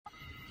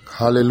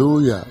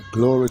Hallelujah.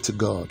 Glory to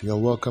God. You're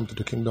welcome to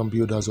the Kingdom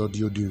Builders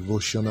audio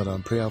devotional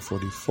and prayer for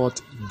the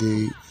fourth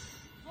day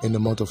in the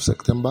month of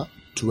September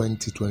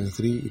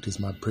 2023. It is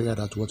my prayer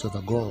that whatever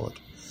God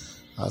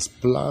has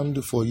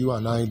planned for you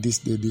and I this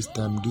day, this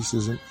time, this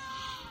season,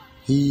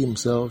 He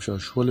Himself shall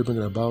surely bring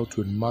it about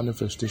with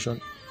manifestation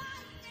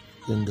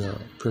in the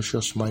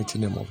precious mighty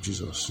name of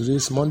Jesus. Today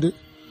is Monday,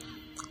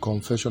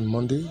 Confession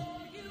Monday,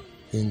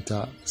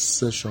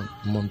 Intercession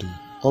Monday.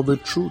 Of a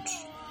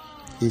truth,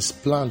 His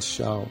plan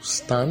shall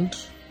stand,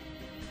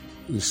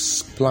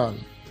 His plan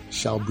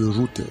shall be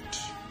rooted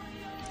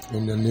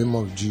in the name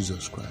of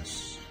Jesus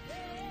Christ.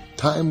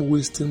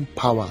 Time-wasting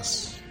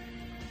powers,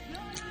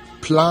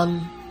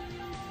 plan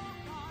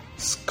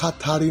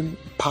scattering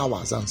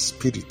powers and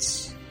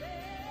spirits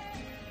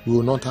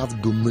will not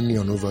have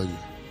dominion over you,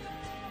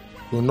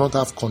 will not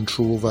have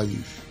control over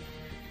you.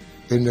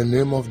 In the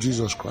name of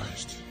Jesus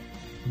Christ,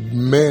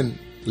 men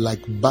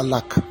like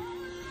Balak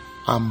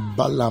and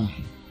Balaam,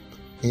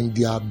 in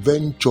their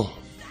venture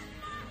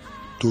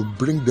to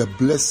bring the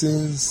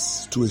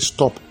blessings to a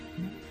stop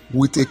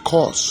with a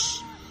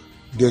curse,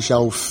 they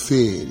shall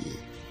fail.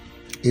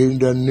 In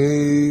the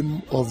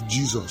name of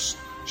Jesus,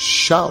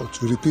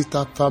 shout, repeat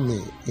after me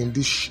in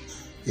this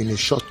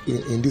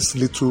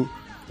little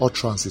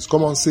utterances.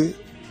 Come on, say,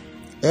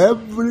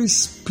 every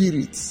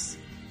spirit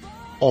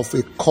of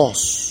a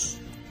curse,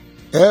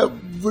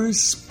 every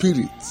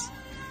spirit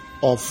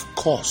of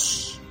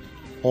curse,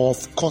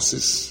 of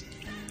curses,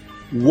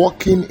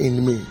 walking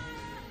in me,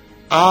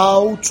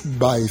 out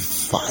by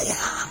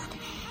fire.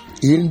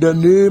 In the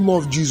name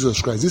of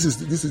Jesus Christ. This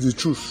is the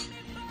truth.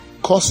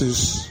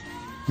 Curses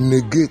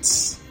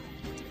negates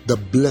the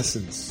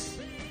blessings.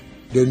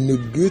 They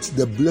negate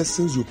the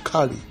blessings you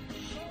carry.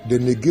 They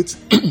negate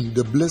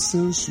the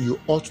blessings you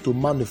ought to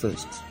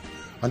manifest.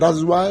 And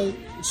that's why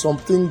some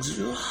things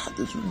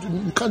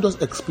you can't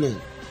just explain.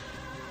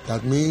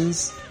 That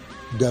means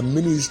the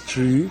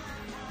ministry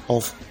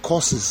of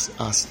curses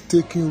has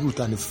taken root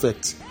and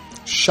effect.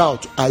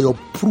 Shout, I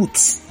uproot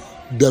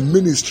the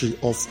ministry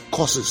of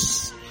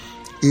curses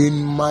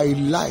in my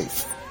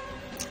life.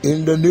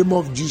 In the name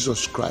of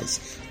Jesus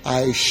Christ,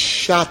 I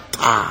shatter,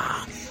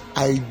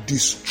 I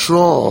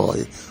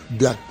destroy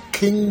the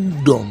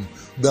kingdom,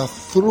 the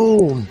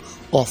throne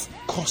of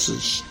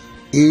curses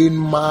in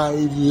my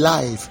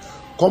life.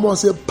 Come on,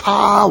 say,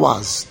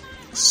 powers,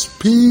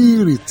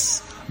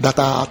 spirits that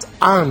are at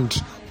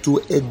hand to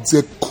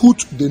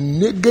execute the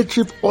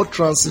negative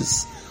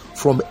utterances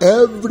from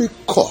every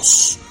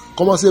curse.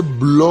 Come on, say,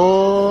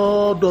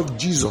 blood of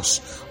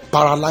Jesus,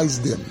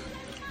 paralyze them,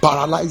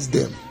 paralyze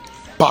them,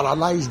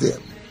 paralyze them.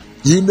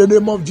 In the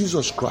name of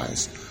Jesus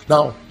Christ.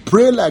 Now,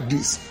 pray like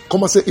this.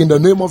 Come on, say, in the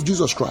name of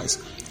Jesus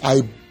Christ,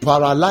 I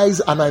paralyze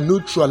and I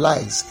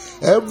neutralize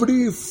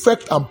every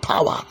effect and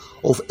power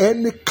of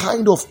any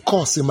kind of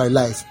curse in my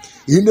life.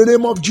 In the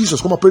name of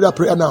Jesus, come on, pray that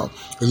prayer now.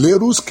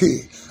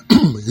 Leruske.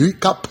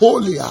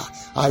 Rikapolia,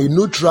 I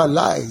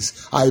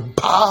neutralize, I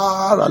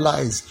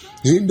paralyze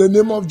in the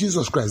name of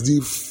Jesus Christ the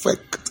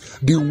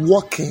effect, the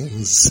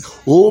workings,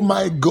 oh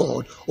my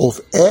God, of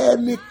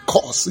any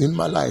cause in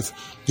my life.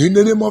 In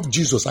the name of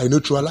Jesus, I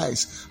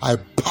neutralize, I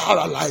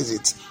paralyze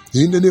it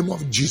in the name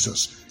of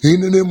Jesus, in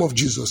the name of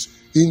Jesus,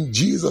 in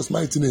Jesus'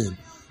 mighty name.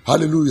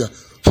 Hallelujah.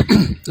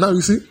 Now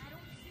you see,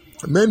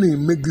 many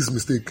make this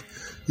mistake.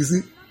 You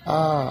see,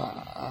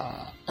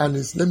 and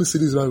let me say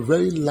this one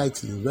very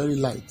lightly, very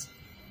light,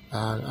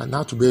 and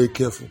have to be very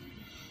careful.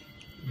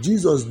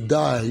 Jesus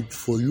died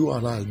for you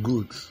and I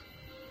good,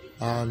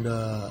 and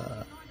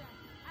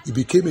it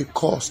became a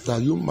curse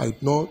that you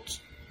might not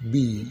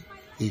be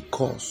a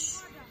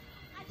curse.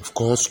 Of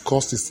course,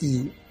 curse is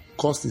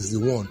the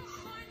one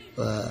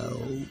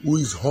who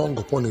is hung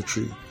upon a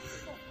tree.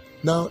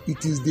 Now,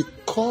 it is the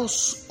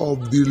curse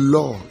of the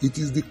law. It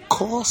is the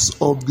curse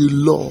of the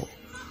law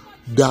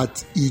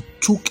that He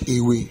took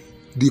away.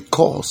 The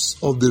curse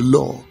of the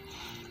law.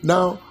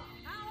 Now,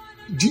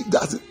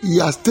 He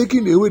has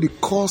taken away the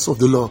curse of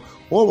the law.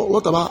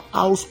 What about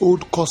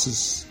household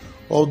curses,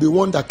 or the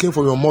one that came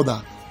from your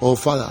mother or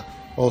father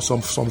or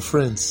some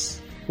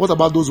friends? What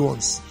about those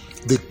ones?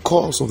 The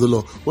curse of the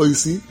law. Well, you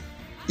see,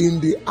 in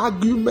the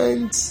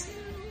argument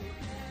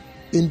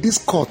in this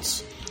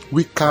court,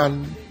 we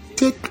can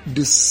take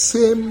the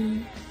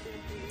same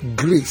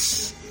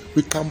grace.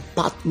 We can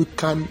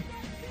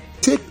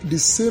take the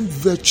same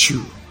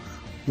virtue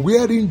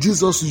wherein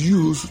Jesus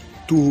used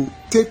to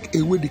take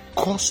away the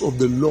curse of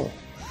the law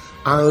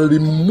and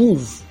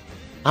remove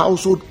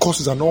household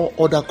curses and all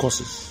other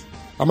curses.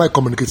 Am I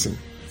communicating?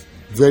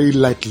 Very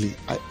lightly,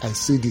 I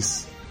say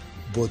this,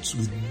 but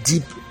with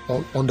deep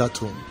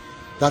undertone.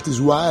 That is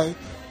why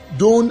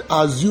don't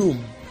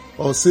assume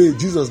or say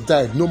Jesus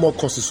died, no more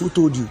curses. Who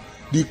told you?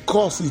 The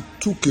curse He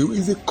took away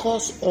is the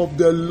curse of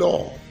the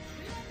law,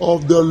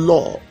 of the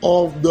law,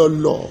 of the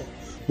law.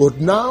 But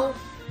now,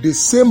 the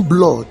same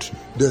blood,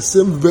 the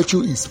same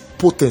virtue is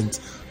potent.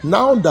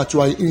 Now that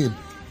you are in Him,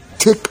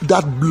 take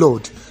that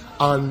blood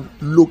and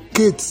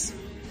locate,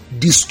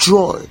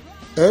 destroy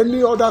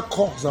any other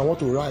cause that want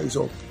to rise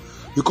up.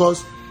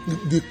 Because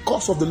The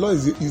curse of the law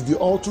is the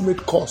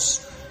ultimate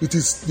curse. It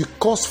is the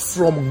curse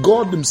from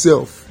God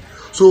himself.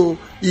 So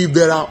if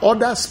there are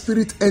other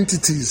spirit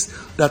entities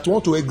that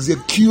want to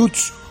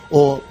execute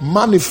or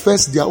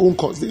manifest their own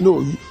curse,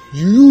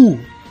 you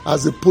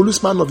as a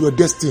policeman of your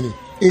destiny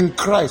in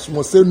Christ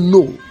must say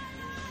no.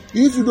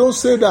 If you don't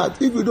say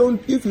that, if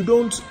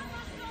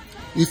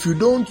you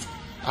don't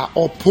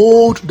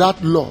uphold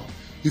that law,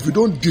 if you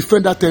don't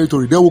defend that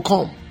territory, they will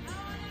come.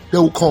 They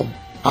will come.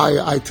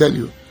 I tell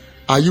you.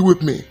 Are you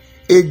with me?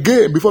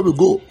 Again, before we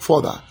go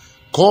further,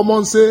 come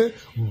on, say,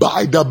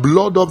 by the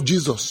blood of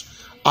Jesus,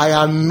 I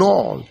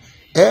annul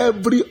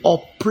every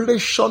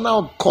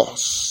operational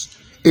cause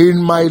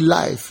in my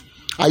life.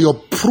 I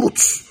uproot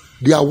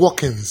their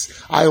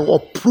workings. I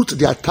uproot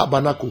their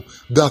tabernacle,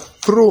 the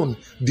throne,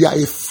 their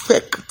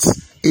effect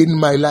in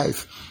my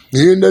life.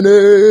 In the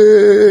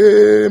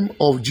name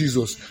of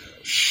Jesus.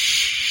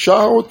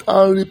 Shout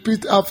and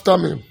repeat after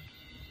me.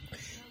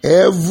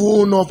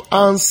 Heaven of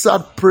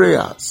answered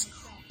prayers,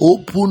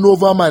 open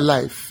over my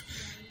life.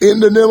 In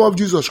the name of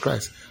Jesus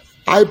Christ,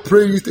 I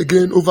pray it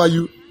again over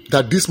you,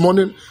 that this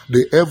morning,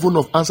 the heaven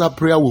of answered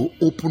prayer will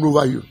open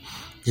over you.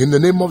 In the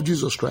name of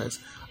Jesus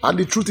Christ. And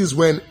the truth is,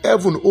 when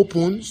heaven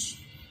opens,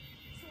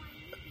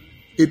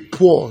 it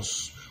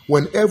pours.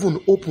 When heaven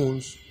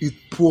opens, it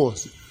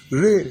pours.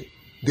 Rain,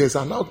 there's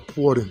an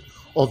outpouring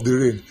of the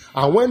rain.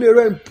 And when the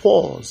rain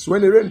pours,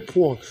 when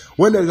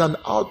there's an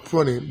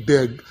outpouring,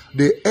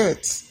 the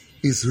earth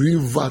is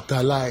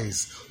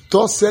revitalized.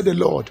 Thus said the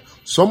Lord.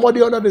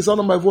 Somebody under the sound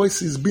of my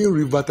voice is being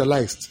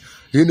revitalized.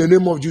 In the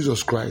name of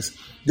Jesus Christ,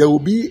 there will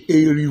be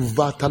a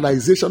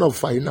revitalization of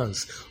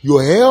finance.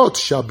 Your health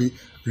shall be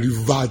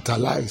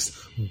revitalized.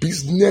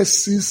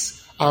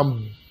 Businesses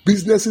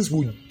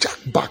will jack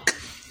back.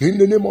 In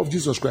the name of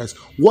Jesus Christ,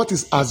 what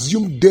is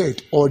assumed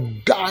dead or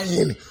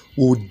dying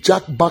will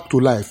jack back to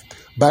life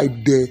by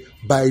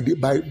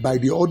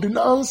the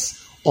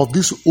ordinance of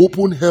this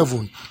open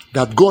heaven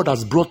that God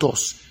has brought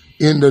us.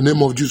 In the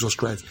name of Jesus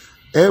Christ,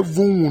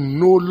 heaven will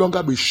no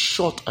longer be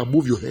shut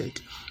above your head.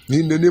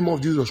 In the name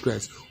of Jesus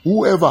Christ,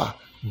 whoever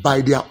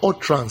by their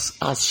utterance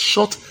has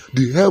shut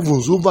the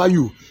heavens over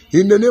you,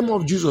 in the name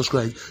of Jesus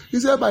Christ. He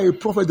said, by a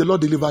prophet the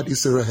Lord delivered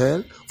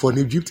Israel from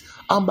Egypt,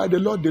 and by the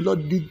Lord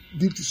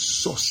did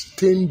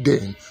sustain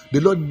them. The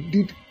Lord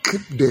did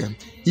keep them.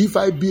 If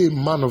I be a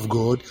man of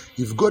God,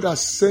 if God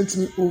has sent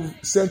me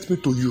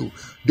to you,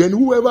 then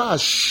whoever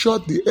has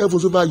shut the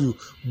heavens over you,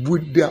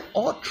 with the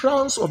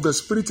utterance of the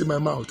Spirit in my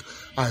mouth,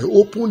 I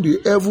open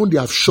the heaven they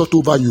have shut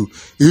over you.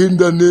 In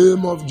the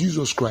name of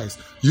Jesus Christ.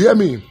 Hear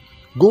me.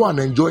 Go and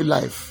enjoy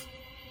life.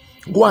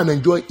 Go and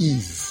enjoy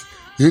ease.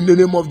 In the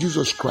name of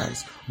Jesus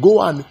Christ.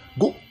 Go and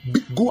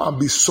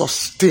be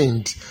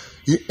sustained.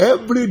 In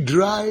every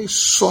dry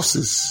source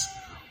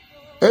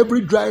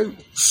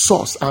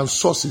and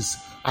sources,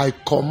 I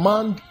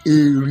command a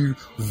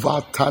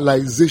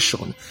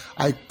revitalization.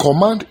 I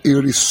command a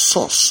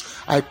resource.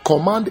 I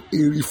command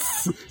a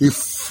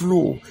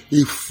flow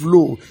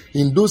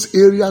in those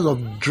areas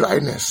of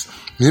dryness.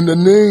 In the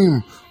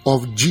name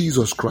of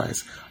Jesus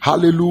Christ.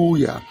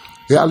 Hallelujah.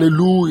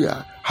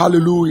 Hallelujah.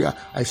 Hallelujah.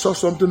 I saw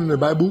something in the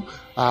Bible.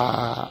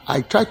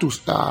 I tried to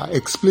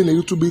explain a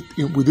little bit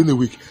within a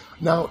week.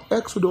 Now,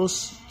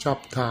 Exodus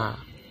chapter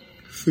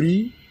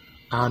 3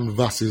 and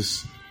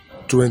verses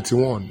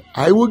 21.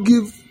 I will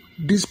give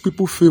these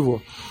people favor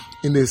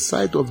in the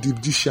sight of the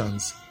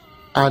Egyptians,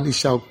 and it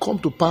shall come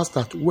to pass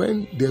that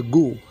when they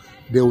go,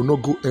 they will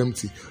not go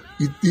empty.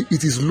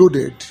 It is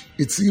loaded.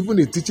 It's even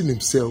a teaching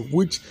himself,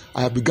 which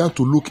I have begun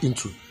to look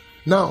into.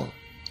 Now,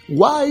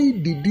 why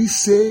did he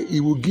say he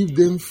will give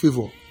them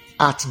favor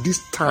at this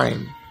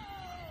time?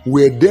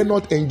 Were they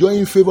not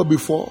enjoying favor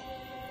before?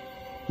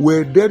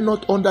 Were they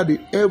not under the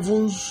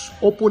heavens,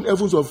 open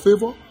heavens of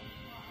favor?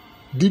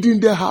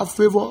 Didn't they have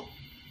favor?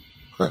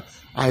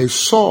 I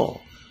saw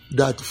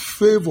that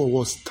favor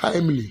was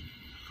timely.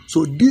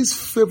 So this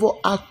favor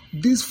had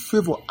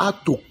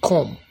to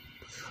come.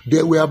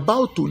 They were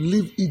about to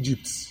leave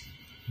Egypt.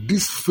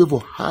 This favor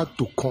had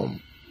to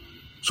come.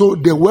 So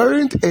they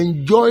weren't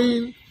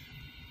enjoying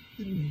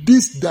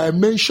this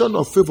dimension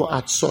of favor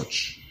as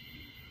such.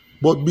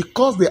 But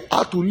because they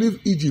had to leave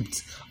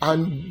Egypt,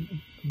 and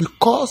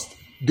because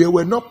they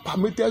were not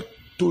permitted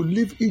to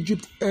leave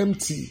Egypt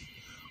empty,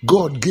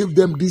 God gave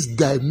them this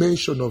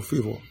dimension of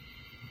favor.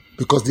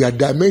 Because there are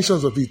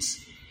dimensions of it.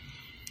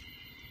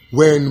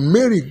 When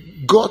Mary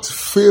got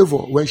favor,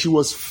 when she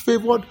was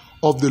favored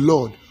of the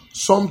Lord,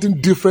 something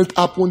different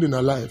happened in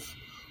her life.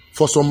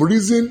 For some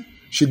reason,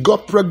 she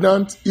got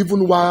pregnant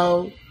even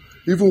while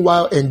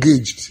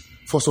engaged.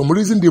 For some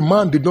reason, the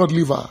man did not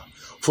leave her.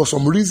 For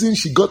some reason,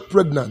 she got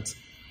pregnant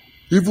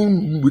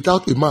even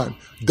without a man.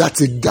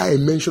 That's a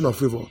dimension of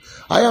favor.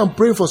 I am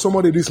praying for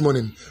somebody this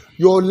morning.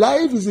 Your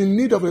life is in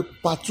need of a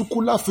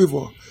particular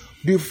favor.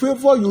 The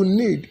favor you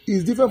need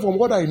is different from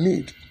what I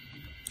need.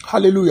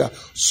 Hallelujah.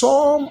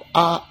 Some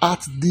are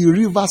at the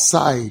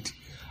riverside,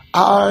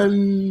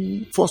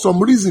 and for some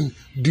reason,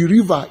 the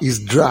river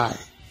is dry.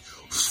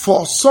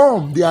 For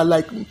some, they are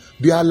like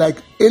They are like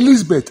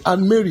Elizabeth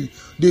and Mary.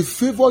 The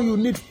favor you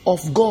need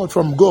of God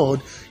from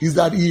God is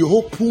that He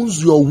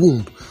opens your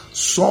womb.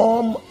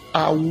 Some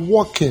are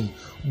walking,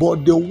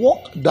 but the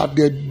work that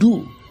they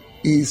do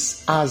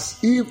is as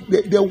if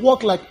they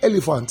walk like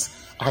elephants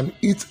and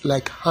eat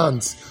like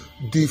ants.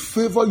 The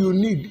favor you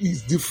need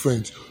is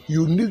different.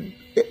 You need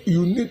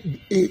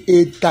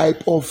a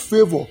type of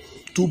favor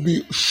to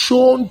be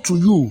shown to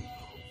you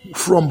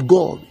from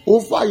God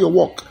over your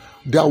work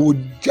that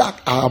would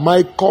am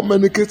I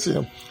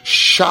communicating?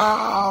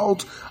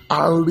 Shout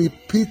and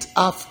repeat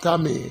after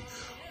me.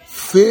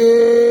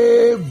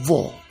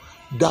 Favor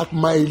that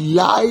my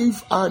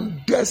life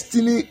and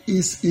destiny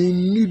is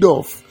in need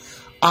of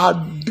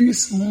at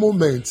this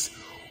moment.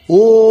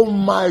 Oh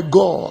my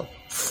God,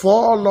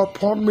 fall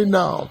upon me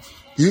now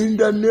in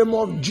the name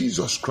of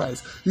Jesus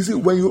Christ. You see,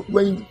 when you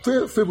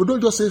favor,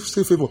 don't just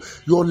say favor.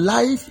 Your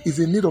life is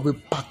in need of a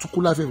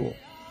particular favor.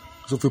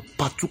 Of a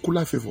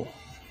particular favor.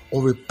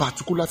 Of a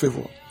particular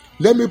favor.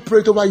 Let me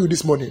pray over you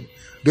this morning.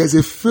 There's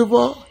a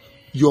favor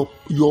your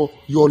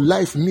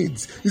life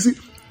needs. You see,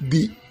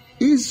 the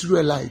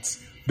Israelites,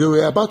 they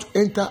were about to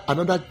enter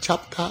another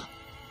chapter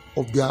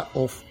of their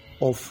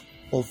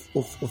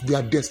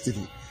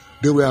destiny.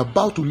 They were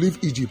about to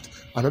leave Egypt.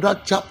 Another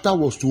chapter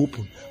was to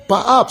open.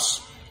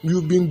 Perhaps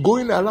you've been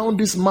going around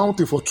this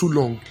mountain for too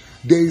long.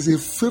 There is a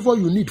favor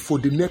you need for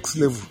the next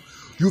level.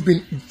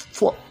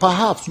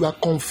 Perhaps you are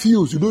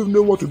confused. You don't even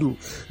know what to do.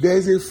 There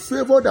is a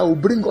favor that will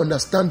bring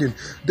understanding.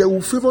 There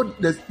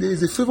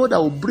is a favor that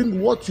will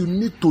bring what you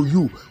need to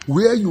you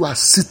where you are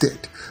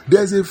seated.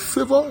 There is a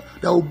favor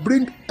that will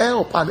bring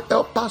help and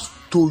helpers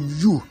to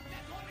you.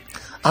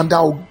 And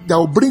that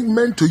will bring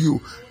men to you,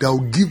 that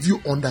will give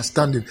you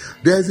understanding.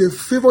 There is a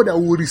favor that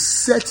will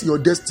reset your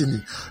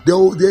destiny.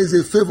 There is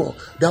a favor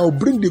that will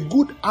bring the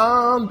good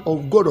hand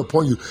of God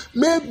upon you.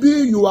 Maybe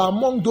you are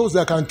among those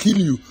that can kill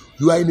you.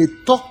 You are in a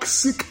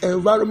toxic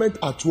environment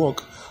at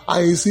work.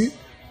 And you see,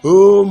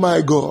 oh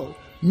my God,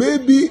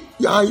 maybe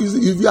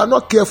if you are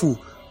not careful,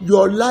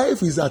 your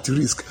life is at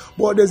risk.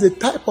 But there's a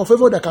type of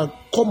favor that can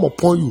come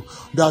upon you,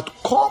 that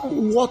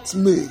come what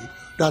may,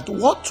 that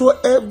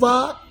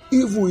whatsoever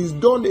evil is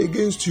done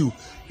against you,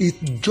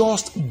 it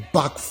just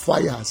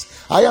backfires.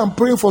 I am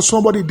praying for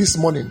somebody this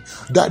morning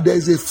that there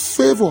is a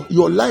favor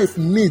your life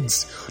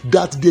needs,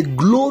 that the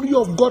glory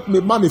of God may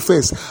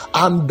manifest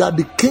and that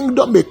the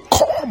kingdom may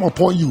come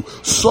upon you.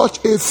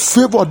 Such a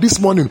favor this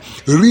morning.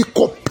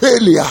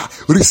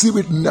 Ricopelia. Receive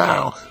it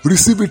now.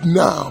 Receive it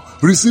now.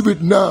 Receive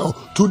it now.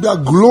 To the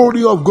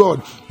glory of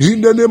God.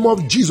 In the name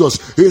of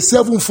Jesus. A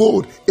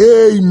sevenfold.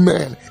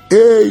 Amen.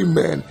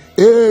 Amen.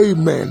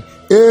 Amen.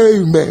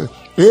 Amen.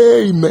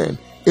 Amen.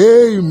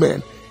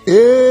 Amen.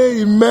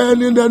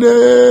 Amen. In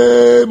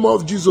the name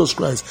of Jesus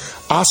Christ.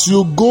 As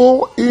you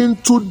go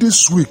into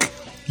this week,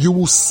 you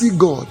will see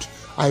God.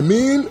 I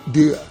mean,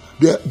 the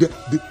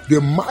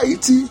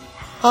mighty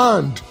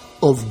hand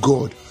of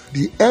God,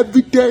 the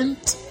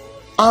evident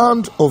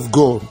hand of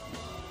God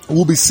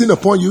will be seen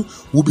upon you,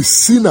 will be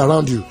seen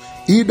around you,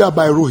 either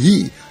by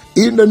Rohi,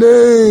 in the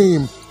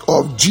name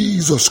of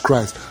Jesus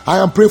Christ. I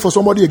am praying for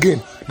somebody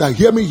again that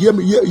hear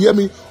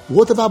me.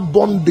 Whatever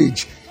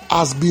bondage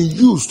has been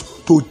used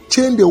to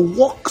change the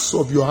works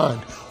of your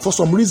hand. For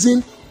some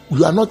reason,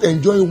 you are not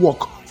enjoying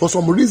work. For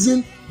some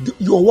reason,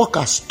 your work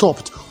has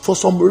stopped. For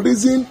some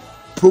reason,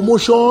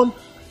 promotion,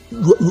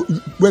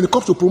 when it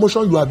comes to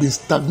promotion, you have been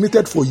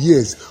stagnated for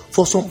years.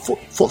 For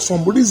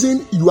some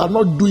reason, you are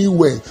not doing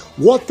well.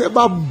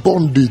 Whatever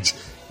bondage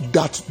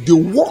that the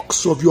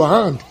works of your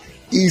hand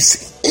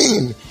is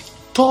in,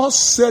 thus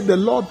said the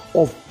Lord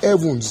of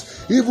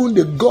heavens, even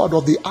the God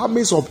of the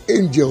armies of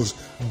angels,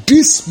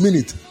 this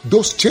minute,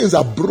 those chains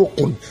are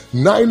broken.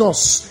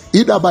 Ninos,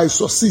 either by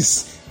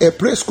sources,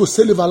 epresco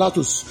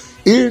celivalatus,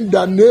 in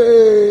the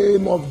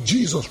name of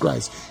Jesus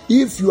Christ.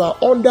 If you are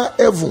under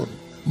heaven,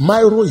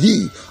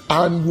 Myrohi,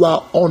 and you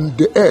are on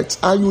the earth,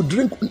 and you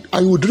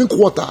drink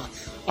water,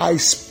 I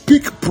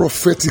speak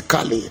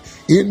prophetically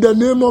in the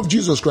name of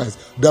Jesus Christ.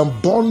 The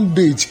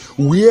bondage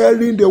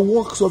wherein the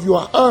works of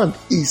your hand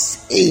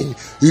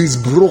is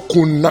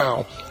broken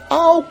now.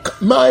 How,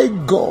 my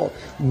God,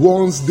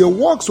 once the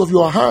works of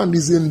your hand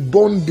is in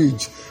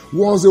bondage,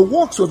 once the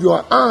works of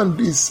your hand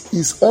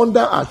is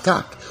under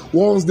attack,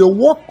 once the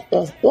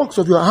works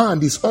of your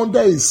hand is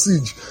under a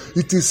siege,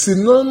 it is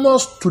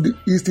synonymous to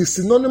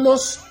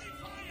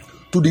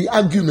the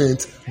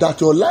argument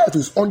that your life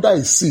is under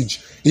a siege.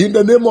 In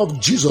the name of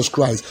Jesus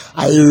Christ,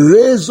 I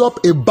raise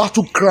up a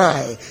battle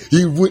cry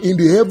in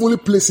the heavenly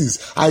places.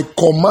 I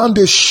command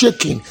a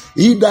shaking.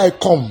 Either I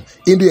come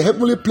in the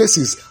heavenly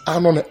places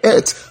and on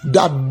earth,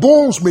 that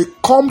bones may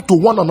come to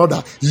one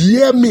another.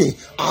 Hear me.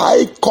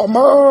 I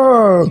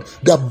command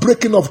the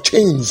breaking of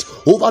chains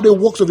over the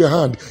works of your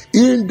hand.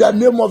 In the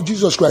name of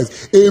Jesus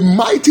Christ, a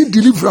mighty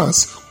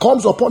deliverance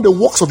comes upon the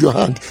works of your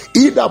hand,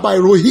 either by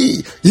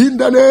Rohi, in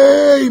the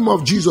name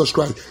of Jesus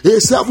Christ. A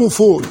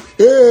sevenfold.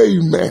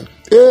 Amen.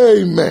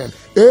 Amen.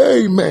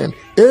 Amen.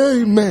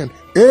 Amen.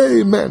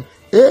 Amen.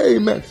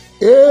 Amen.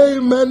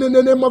 Amen. In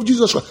the name of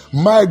Jesus Christ.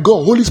 My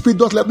God, Holy Spirit,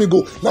 don't let me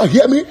go. Now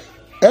hear me.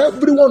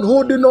 Everyone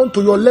holding on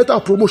to your letter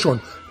of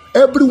promotion,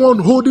 everyone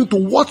holding to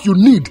what you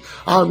need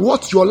and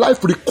what your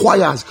life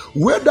requires,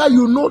 whether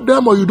you know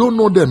them or you don't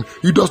know them,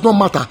 it does not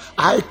matter.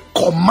 I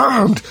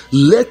command,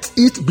 let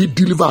it be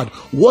delivered.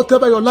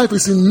 Whatever your life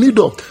is in need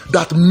of,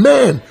 that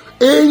men,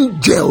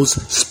 angels,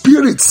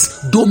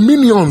 spirits,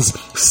 dominions,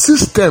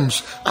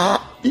 systems are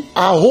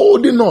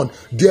holding on,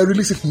 they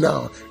release it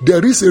now.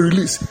 There is a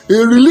release.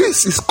 A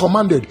release is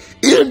commanded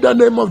in the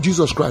name of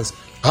Jesus Christ.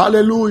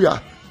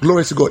 Hallelujah.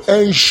 Glory to God.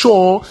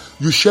 Ensure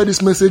you share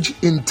this message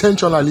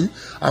intentionally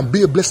and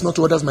be a blessing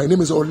unto others. My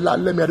name is Ola.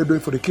 Let me do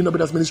it for the Kingdom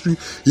Builders Ministry.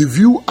 If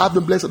you have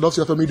been blessed, I'd love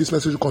to hear from me. This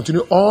message will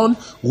continue on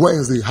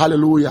Wednesday.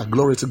 Hallelujah.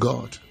 Glory to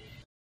God.